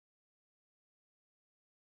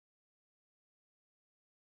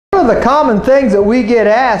of the common things that we get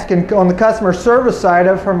asked on the customer service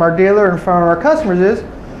side from our dealer and from our customers is,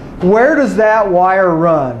 where does that wire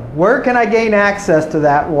run? Where can I gain access to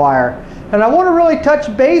that wire? And I want to really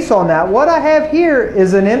touch base on that. What I have here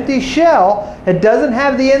is an empty shell. It doesn't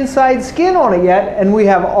have the inside skin on it yet, and we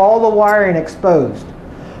have all the wiring exposed.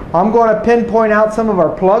 I'm going to pinpoint out some of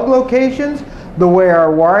our plug locations, the way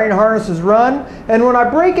our wiring harnesses run, and when I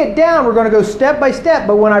break it down, we're going to go step by step,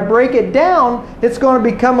 but when I break it down, it's going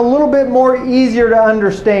to become a little bit more easier to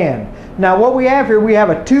understand. Now what we have here, we have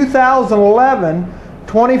a 2011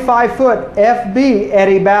 25-foot FB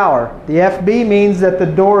Eddie Bauer. The FB means that the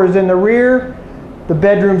door is in the rear, the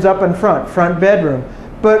bedroom's up in front bedroom.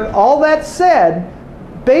 But all that said,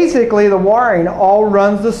 basically the wiring all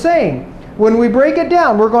runs the same. When we break it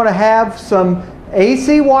down, we're going to have some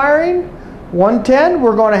AC wiring, 110,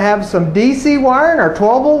 we're going to have some DC wiring, our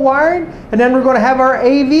 12-volt wiring, and then we're going to have our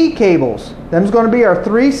AV cables. Them's going to be our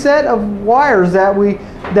 3 set of wires that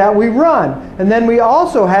we run. And then we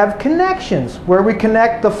also have connections where we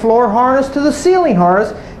connect the floor harness to the ceiling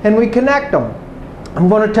harness, and we connect them. I'm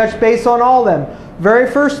going to touch base on all of them.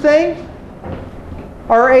 Very first thing,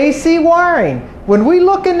 our AC wiring. When we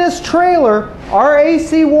look in this trailer, our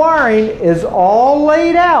AC wiring is all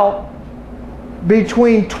laid out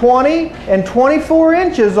between 20 and 24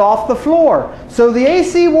 inches off the floor. So the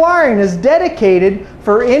AC wiring is dedicated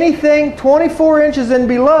for anything 24 inches and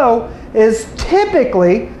below is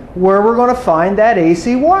typically where we're going to find that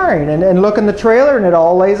AC wiring. And look in the trailer and it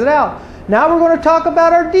all lays it out. Now we're going to talk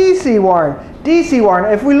about our DC wiring. DC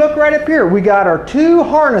wiring, if we look right up here, we got our 2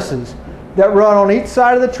 harnesses that run on each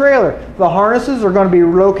side of the trailer. The harnesses are going to be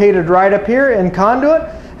located right up here in conduit,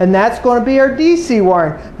 and that's going to be our DC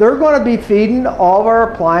wiring. They're going to be feeding all of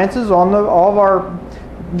our appliances, all of our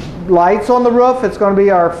lights on the roof. It's going to be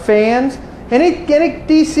our fans. Any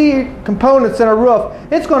DC components in a roof,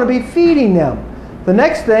 it's going to be feeding them. The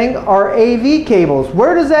next thing are AV cables.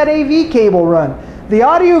 Where does that AV cable run? The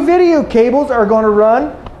audio-video cables are going to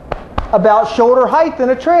run about shoulder height in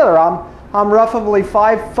a trailer. I'm roughly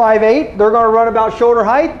 5'8". They're going to run about shoulder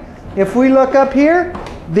height. If we look up here,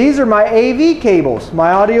 these are my AV cables,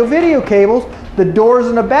 my audio-video cables. The door's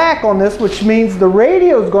in the back on this, which means the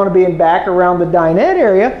radio is going to be in back around the dinette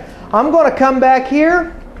area. I'm going to come back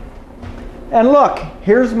here and look,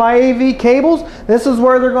 here's my AV cables. This is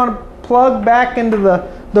where they're going to plug back into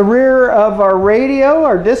the rear of our radio,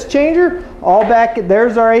 our disc changer. All back,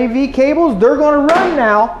 there's our AV cables. They're going to run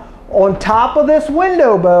now on top of this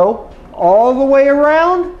window bow all the way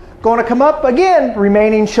around. Going to come up again,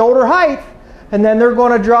 remaining shoulder height. And then they're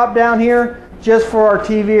going to drop down here just for our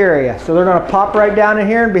TV area. So they're going to pop right down in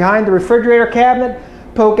here and behind the refrigerator cabinet,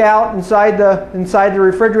 poke out inside the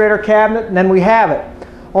refrigerator cabinet, and then we have it.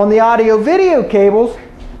 On the audio-video cables,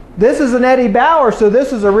 this is an Eddie Bauer, so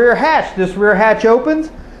this is a rear hatch. This rear hatch opens.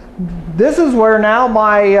 This is where now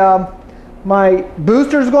my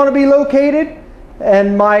booster is going to be located,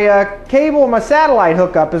 and my cable, my satellite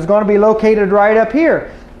hookup is going to be located right up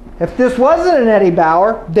here. If this wasn't an Eddie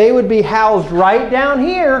Bauer, they would be housed right down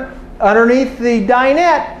here underneath the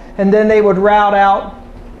dinette, and then they would route out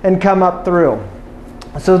and come up through.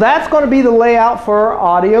 So that's going to be the layout for our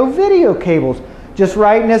audio-video cables. Just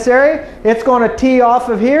right in this area, it's going to tee off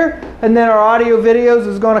of here, and then our audio videos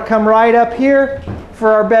is going to come right up here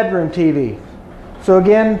for our bedroom TV. So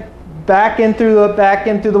again, back in through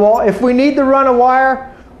the wall. If we need to run a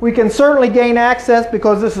wire, we can certainly gain access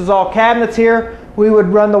because this is all cabinets here. We would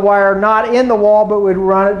run the wire not in the wall, but we'd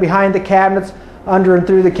run it behind the cabinets, under and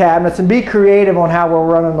through the cabinets, and be creative on how we're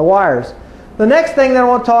running the wires. The next thing that I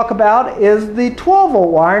want to talk about is the 12-volt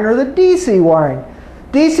wiring or the DC wiring.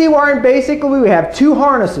 DC wiring, basically we have 2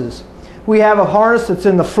 harnesses. We have a harness that's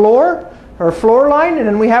in the floor, our floor line, and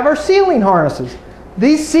then we have our ceiling harnesses.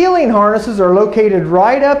 These ceiling harnesses are located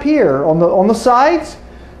right up here on the sides.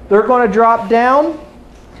 They're going to drop down,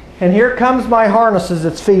 and here comes my harnesses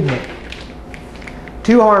that's feeding it.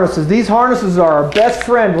 2 harnesses. These harnesses are our best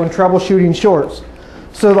friend when troubleshooting shorts.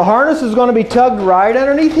 So the harness is going to be tugged right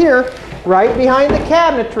underneath here, right behind the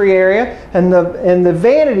cabinetry area, and the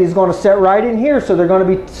vanity is going to set right in here, so they're going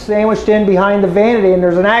to be sandwiched in behind the vanity, and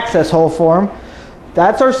there's an access hole for them.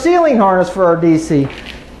 That's our ceiling harness for our DC.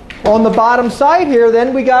 On the bottom side here,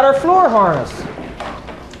 then we got our floor harness.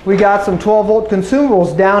 We got some 12-volt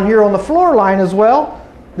consumables down here on the floor line as well.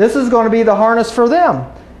 This is going to be the harness for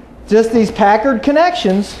them. Just these Packard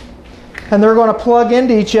connections, and they're going to plug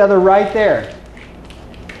into each other right there.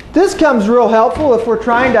 This comes real helpful if we're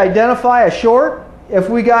trying to identify a short. If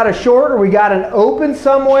we got a short or we got an open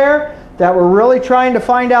somewhere that we're really trying to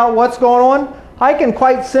find out what's going on, I can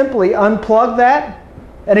quite simply unplug that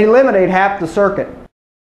and eliminate half the circuit.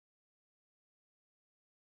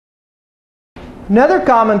 Another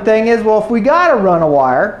common thing is, well, if we got to run a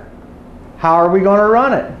wire, how are we going to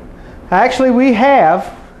run it? Actually, we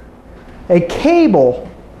have a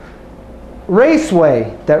cable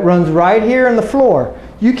raceway that runs right here in the floor.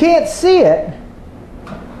 You can't see it,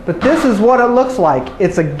 but this is what it looks like.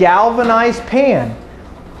 It's a galvanized pan.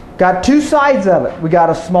 Got two sides of it. We got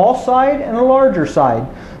a small side and a larger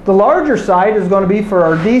side. The larger side is going to be for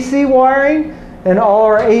our DC wiring and all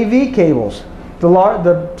our AV cables.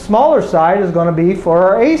 The smaller side is going to be for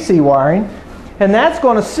our AC wiring, and that's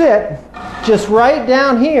going to sit just right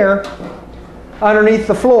down here underneath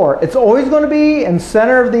the floor. It's always going to be in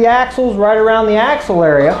center of the axles, right around the axle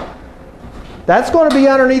area. That's going to be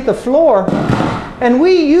underneath the floor, and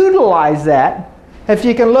we utilize that. If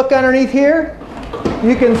you can look underneath here,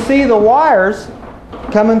 you can see the wires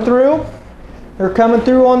coming through. They're coming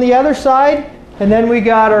through on the other side, and then we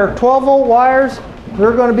got our 12-volt wires.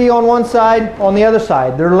 They're going to be on one side, on the other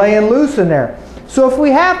side. They're laying loose in there. So if we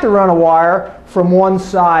have to run a wire from one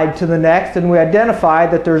side to the next, and we identify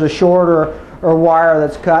that there's a short or wire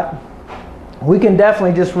that's cut, we can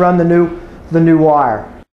definitely just run the new wire.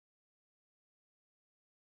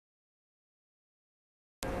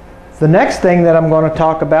 The next thing that I'm going to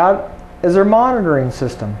talk about is our monitoring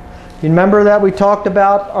system. You remember that we talked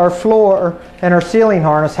about our floor and our ceiling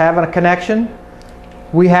harness having a connection?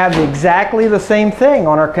 We have exactly the same thing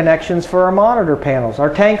on our connections for our monitor panels,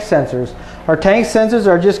 our tank sensors. Our tank sensors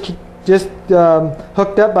are just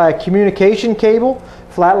hooked up by a communication cable,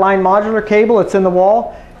 flatline modular cable. It's in the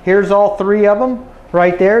wall. Here's all three of them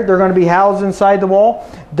right there. They're going to be housed inside the wall.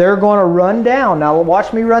 They're going to run down. Now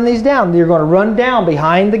watch me run these down. They're going to run down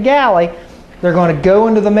behind the galley. They're going to go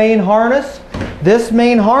into the main harness. This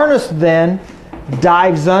main harness then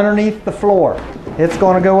dives underneath the floor. It's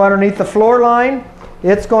going to go underneath the floor line.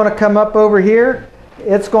 It's going to come up over here.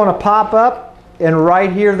 It's going to pop up, and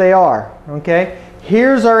right here they are. Okay.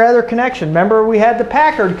 Here's our other connection. Remember, we had the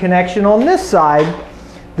Packard connection on this side.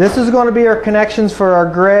 This is going to be our connections for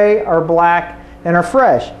our gray, our black, and our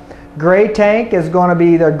fresh. Gray tank is going to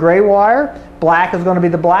be the gray wire. Black is going to be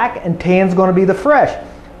the black, and tan is going to be the fresh.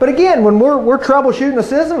 But again, when we're troubleshooting the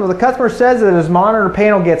system, if the customer says that his monitor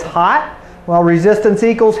panel gets hot, well, resistance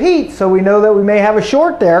equals heat, so we know that we may have a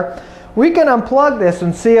short there. We can unplug this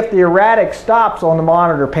and see if the erratic stops on the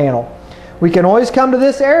monitor panel. We can always come to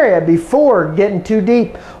this area before getting too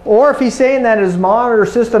deep. Or if he's saying that his monitor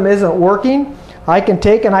system isn't working, I can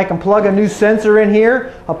take and I can plug a new sensor in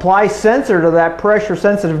here, apply sensor to that pressure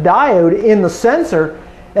sensitive diode in the sensor,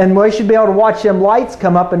 and we should be able to watch them lights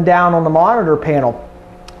come up and down on the monitor panel.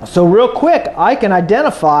 So real quick, I can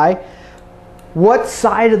identify what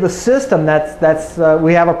side of the system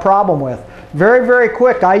we have a problem with. Very, very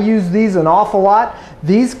quick. I use these an awful lot.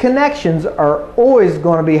 These connections are always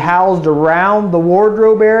going to be housed around the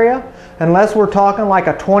wardrobe area. Unless we're talking like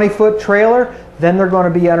a 20-foot trailer, then they're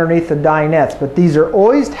going to be underneath the dinettes. But these are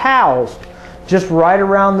always housed just right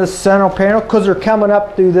around this central panel because they're coming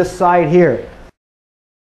up through this side here.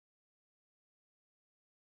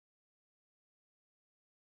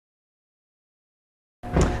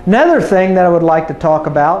 Another thing that I would like to talk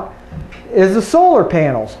about is the solar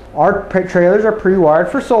panels. Our trailers are pre-wired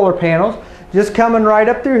for solar panels. Just coming right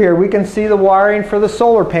up through here, we can see the wiring for the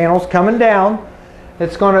solar panels coming down.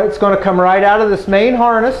 It's going to come right out of this main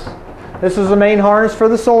harness. This is the main harness for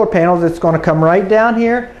the solar panels. It's going to come right down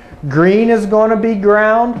here. Green is going to be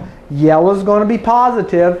ground, yellow is going to be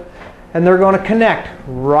positive, and they're going to connect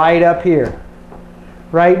right up here,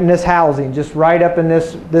 right in this housing, just right up in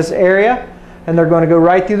this area, and they're going to go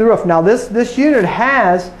right through the roof. Now this unit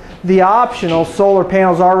has the optional solar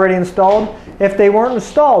panels already installed. If they weren't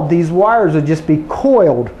installed, these wires would just be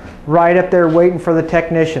coiled right up there waiting for the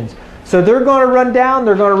technicians. So they're going to run down,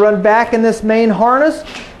 they're going to run back in this main harness,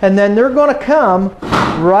 and then they're going to come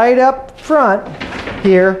right up front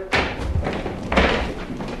here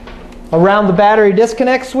around the battery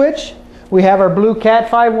disconnect switch. We have our blue Cat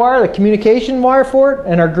 5 wire, the communication wire for it,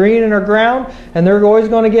 and our green and our ground, and they're always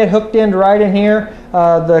going to get hooked in right in here.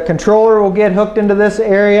 The controller will get hooked into this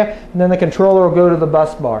area, and then the controller will go to the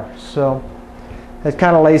bus bar. So it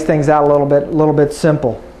kind of lays things out a little bit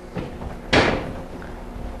simple.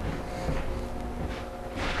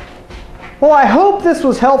 Well, I hope this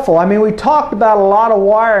was helpful. I mean, we talked about a lot of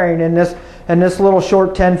wiring in this little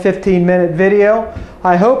short 10-15 minute video.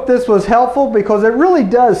 I hope this was helpful because it really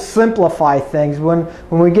does simplify things. When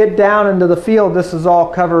we get down into the field, this is all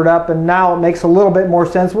covered up, and now it makes a little bit more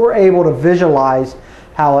sense. We're able to visualize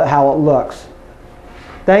how it looks.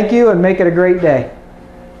 Thank you, and make it a great day.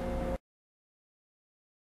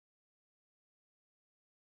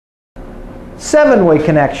 Seven-way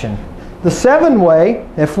connection. The seven-way,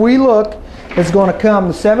 if we look is going to come,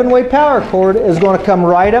 the 7-way power cord is going to come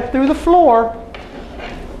right up through the floor,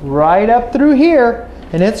 right up through here,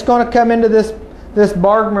 and it's going to come into this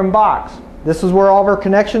Bargman box. This is where all of our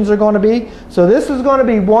connections are going to be. So this is going to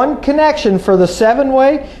be one connection for the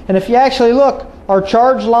 7-way, and if you actually look, our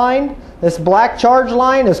charge line, this black charge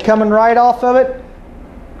line is coming right off of it,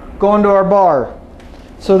 going to our bar.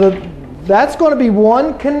 So that's going to be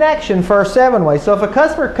one connection for our 7-way. So if a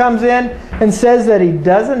customer comes in and says that he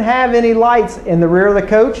doesn't have any lights in the rear of the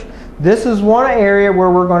coach, this is one area where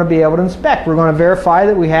we're going to be able to inspect. We're going to verify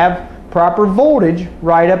that we have proper voltage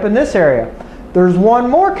right up in this area. There's one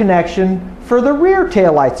more connection for the rear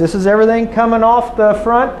tail lights. This is everything coming off the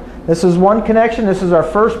front. This is one connection. This is our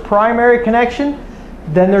first primary connection.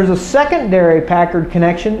 Then there's a secondary Packard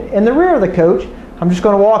connection in the rear of the coach. I'm just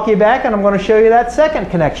going to walk you back and I'm going to show you that second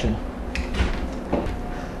connection.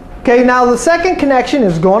 Okay, now the second connection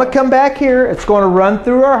is going to come back here. It's going to run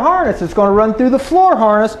through our harness. It's going to run through the floor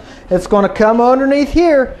harness. It's going to come underneath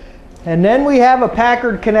here. And then we have a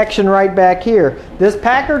Packard connection right back here. This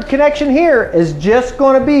Packard connection here is just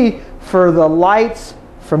going to be for the lights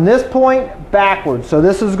from this point backwards. So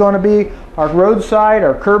this is going to be our roadside,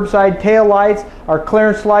 our curbside tail lights, our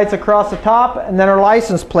clearance lights across the top, and then our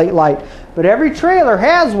license plate light. But every trailer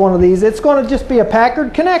has one of these. It's going to just be a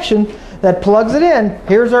Packard connection that plugs it in.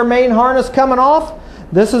 Here's our main harness coming off.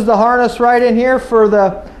 This is the harness right in here for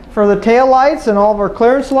the tail lights and all of our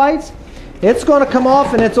clearance lights. It's going to come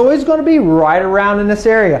off and it's always going to be right around in this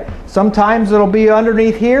area. Sometimes it'll be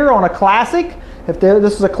underneath here on a Classic. If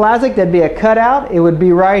this is a Classic, that'd be a cutout. It would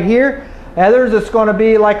be right here. Others, it's going to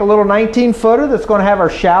be like a little 19-footer that's going to have our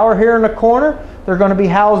shower here in the corner. They're going to be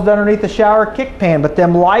housed underneath the shower kick pan, but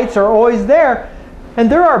them lights are always there. And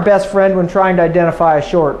they're our best friend when trying to identify a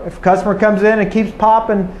short. If a customer comes in and keeps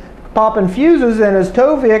popping fuses in his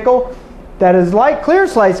tow vehicle, that his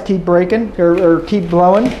clearance lights keep breaking or keep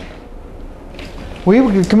blowing, we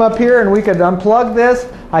could come up here and we could unplug this,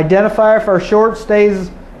 identify if our short stays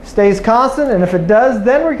constant, and if it does,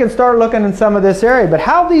 then we can start looking in some of this area. But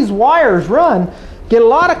how these wires run, get a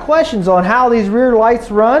lot of questions on how these rear lights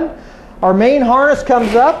run. Our main harness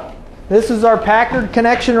comes up. This is our Packard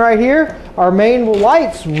connection right here. Our main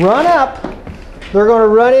lights run up. They're going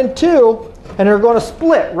to run in two, and they're going to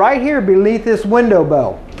split right here beneath this window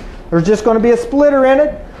bow. There's just going to be a splitter in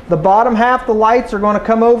it. The bottom half, the lights are going to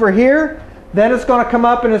come over here. Then it's going to come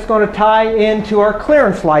up and it's going to tie into our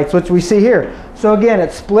clearance lights, which we see here. So again,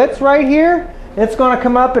 it splits right here. It's going to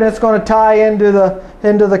come up and it's going to tie into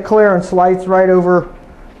the clearance lights right over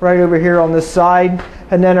here on this side.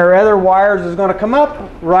 And then our other wires is going to come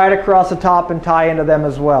up right across the top and tie into them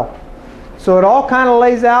as well. So it all kind of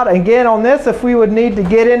lays out. Again, on this, if we would need to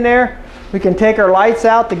get in there, we can take our lights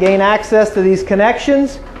out to gain access to these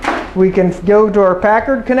connections. We can go to our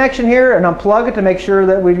Packard connection here and unplug it to make sure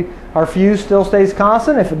that our fuse still stays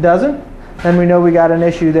constant. If it doesn't, then we know we got an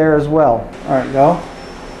issue there as well. All right, go.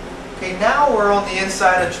 Okay, now we're on the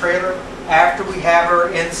inside of the trailer after we have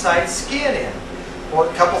our inside skin in. Well,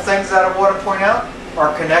 a couple things that I want to point out.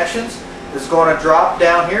 Our connections is going to drop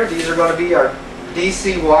down here. These are going to be our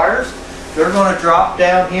DC wires. They're going to drop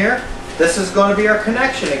down here. This is going to be our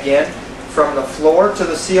connection again from the floor to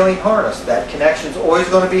the ceiling harness. That connection is always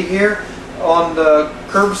going to be here on the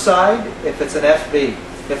curb side if it's an FB.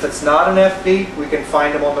 If it's not an FB, we can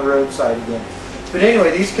find them on the roadside again. But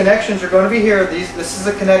anyway, these connections are going to be here. This is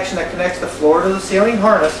a connection that connects the floor to the ceiling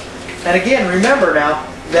harness. And again, remember now,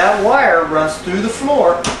 that wire runs through the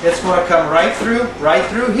floor. It's going to come right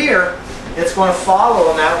through here. It's going to follow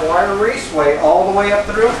on that wire raceway all the way up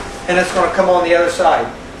through, and it's going to come on the other side.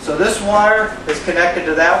 So this wire is connected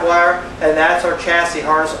to that wire, and that's our chassis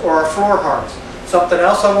harness or our floor harness. Something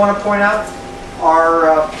else I want to point out,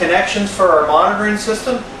 our connections for our monitoring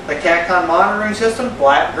system, the CATCON monitoring system,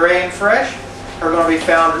 black, gray, and fresh, are going to be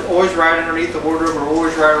found always right underneath the wardrobe or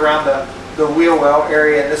always right around the wheel well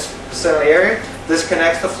area in this vicinity area. This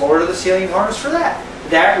connects the floor to the ceiling harness for that.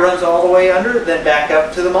 That runs all the way under, then back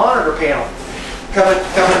up to the monitor panel.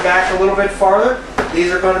 Coming back a little bit farther,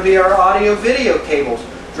 these are going to be our audio-video cables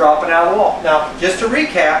dropping out of the wall. Now, just to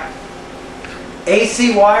recap,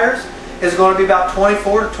 AC wires is going to be about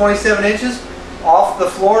 24 to 27 inches off the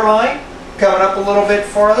floor line. Coming up a little bit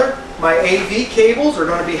farther, my AV cables are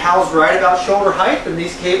going to be housed right about shoulder height, and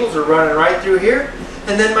these cables are running right through here.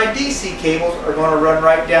 And then my DC cables are going to run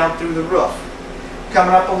right down through the roof.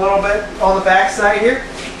 Coming up a little bit on the back side here,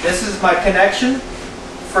 this is my connection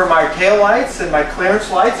for my tail lights and my clearance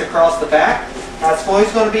lights across the back. That's always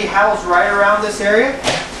going to be housed right around this area.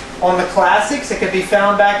 On the Classics, it can be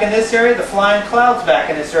found back in this area, the Flying Cloud's back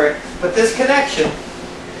in this area. But this connection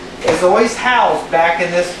is always housed back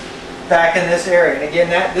in back in this area. And again,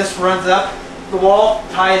 this runs up the wall,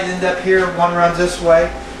 ties end up here, one runs this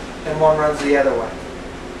way and one runs the other way.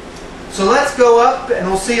 So let's go up and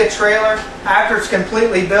we'll see a trailer after it's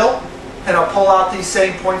completely built, and I'll pull out these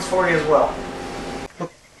same points for you as well.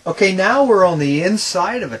 Okay, now we're on the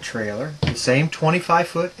inside of a trailer, the same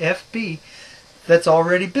 25-foot FB that's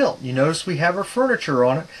already built. You notice we have our furniture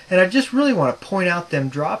on it, and I just really want to point out them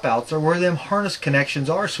dropouts or where them harness connections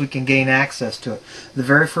are so we can gain access to it. The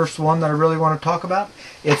very first one that I really want to talk about,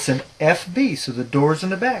 it's an FB, so the door's in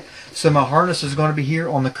the back. So my harness is going to be here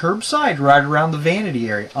on the curb side, right around the vanity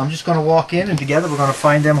area. I'm just going to walk in, and together we're going to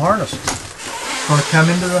find them harnesses. I'm going to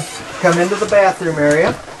come into the bathroom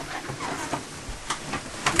area.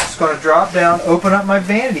 Going to drop down, open up my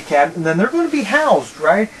vanity cabinet, and then they're going to be housed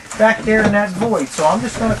right back there in that void. So I'm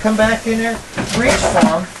just going to come back in there, reach for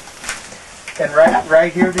them, and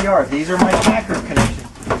right here they are. These are my Packard connections.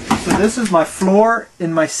 So this is my floor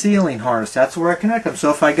and my ceiling harness. That's where I connect them.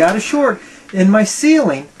 So if I got a short in my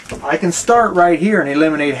ceiling, I can start right here and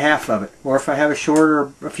eliminate half of it. Or if I have a short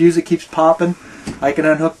or a fuse that keeps popping, I can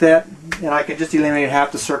unhook that and I can just eliminate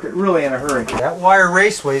half the circuit really in a hurry. That wire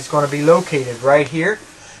raceway is going to be located right here.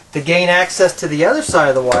 To gain access to the other side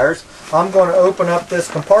of the wires, I'm going to open up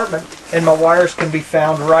this compartment, and my wires can be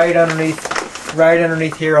found right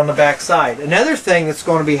underneath here on the back side. Another thing that's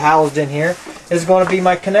going to be housed in here is going to be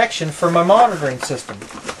my connection for my monitoring system.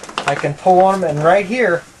 I can pull on them, and right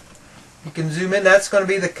here, you can zoom in, that's going to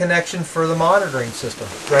be the connection for the monitoring system.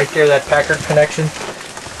 Right there, that Packard connection.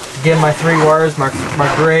 Again, my three wires, my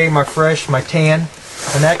gray, my fresh, my tan,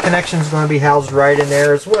 and that connection is going to be housed right in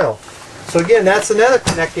there as well. So again, that's another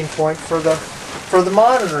connecting point for the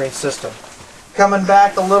monitoring system. Coming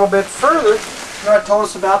back a little bit further, I told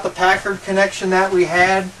us about the Packard connection that we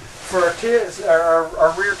had for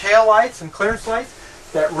our rear tail lights and clearance lights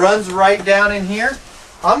that runs right down in here.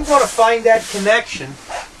 I'm going to find that connection.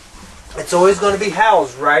 It's always going to be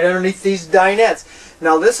housed right underneath these dinettes.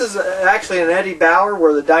 Now this is actually an Eddie Bauer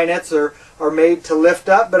where the dinettes are made to lift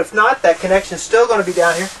up, but if not, that connection is still going to be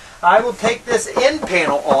down here. I will take this end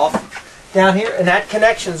panel off down here, and that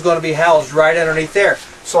connection is going to be housed right underneath there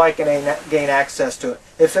so I can gain access to it.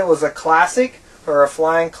 If it was a Classic or a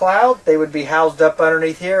Flying Cloud, they would be housed up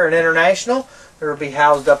underneath here. An International, they would be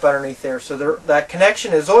housed up underneath there. So that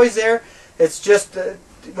connection is always there. It's just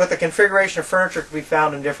with the configuration of furniture, it can be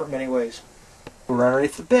found in many ways. We're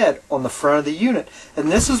underneath the bed on the front of the unit, and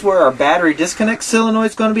this is where our battery disconnect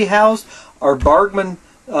solenoid is going to be housed. Our Bargman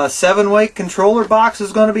 7-way controller box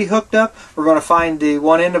is going to be hooked up. We're going to find the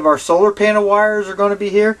one end of our solar panel wires are going to be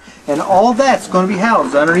here, and all that's going to be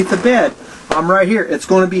housed underneath the bed. I'm right here. It's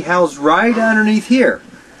going to be housed right underneath here.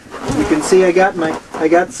 You can see I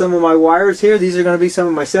got some of my wires here. These are going to be some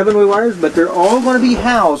of my 7-way wires, but they're all going to be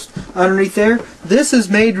housed underneath there. This is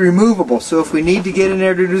made removable, so if we need to get in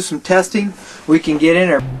there to do some testing, we can get in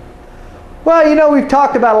there. Well, you know, we've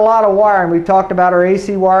talked about a lot of wiring. We've talked about our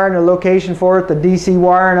AC wiring, the location for it, the DC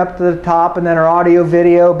wiring up to the top, and then our audio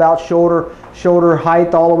video about shoulder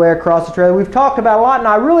height all the way across the trailer. We've talked about a lot, and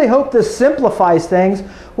I really hope this simplifies things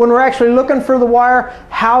when we're actually looking for the wire,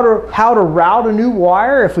 how to route a new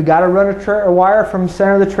wire, if we got to run a wire from the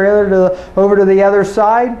center of the trailer over to the other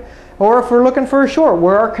side, or if we're looking for a short,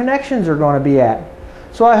 where our connections are going to be at.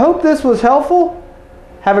 So I hope this was helpful.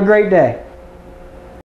 Have a great day.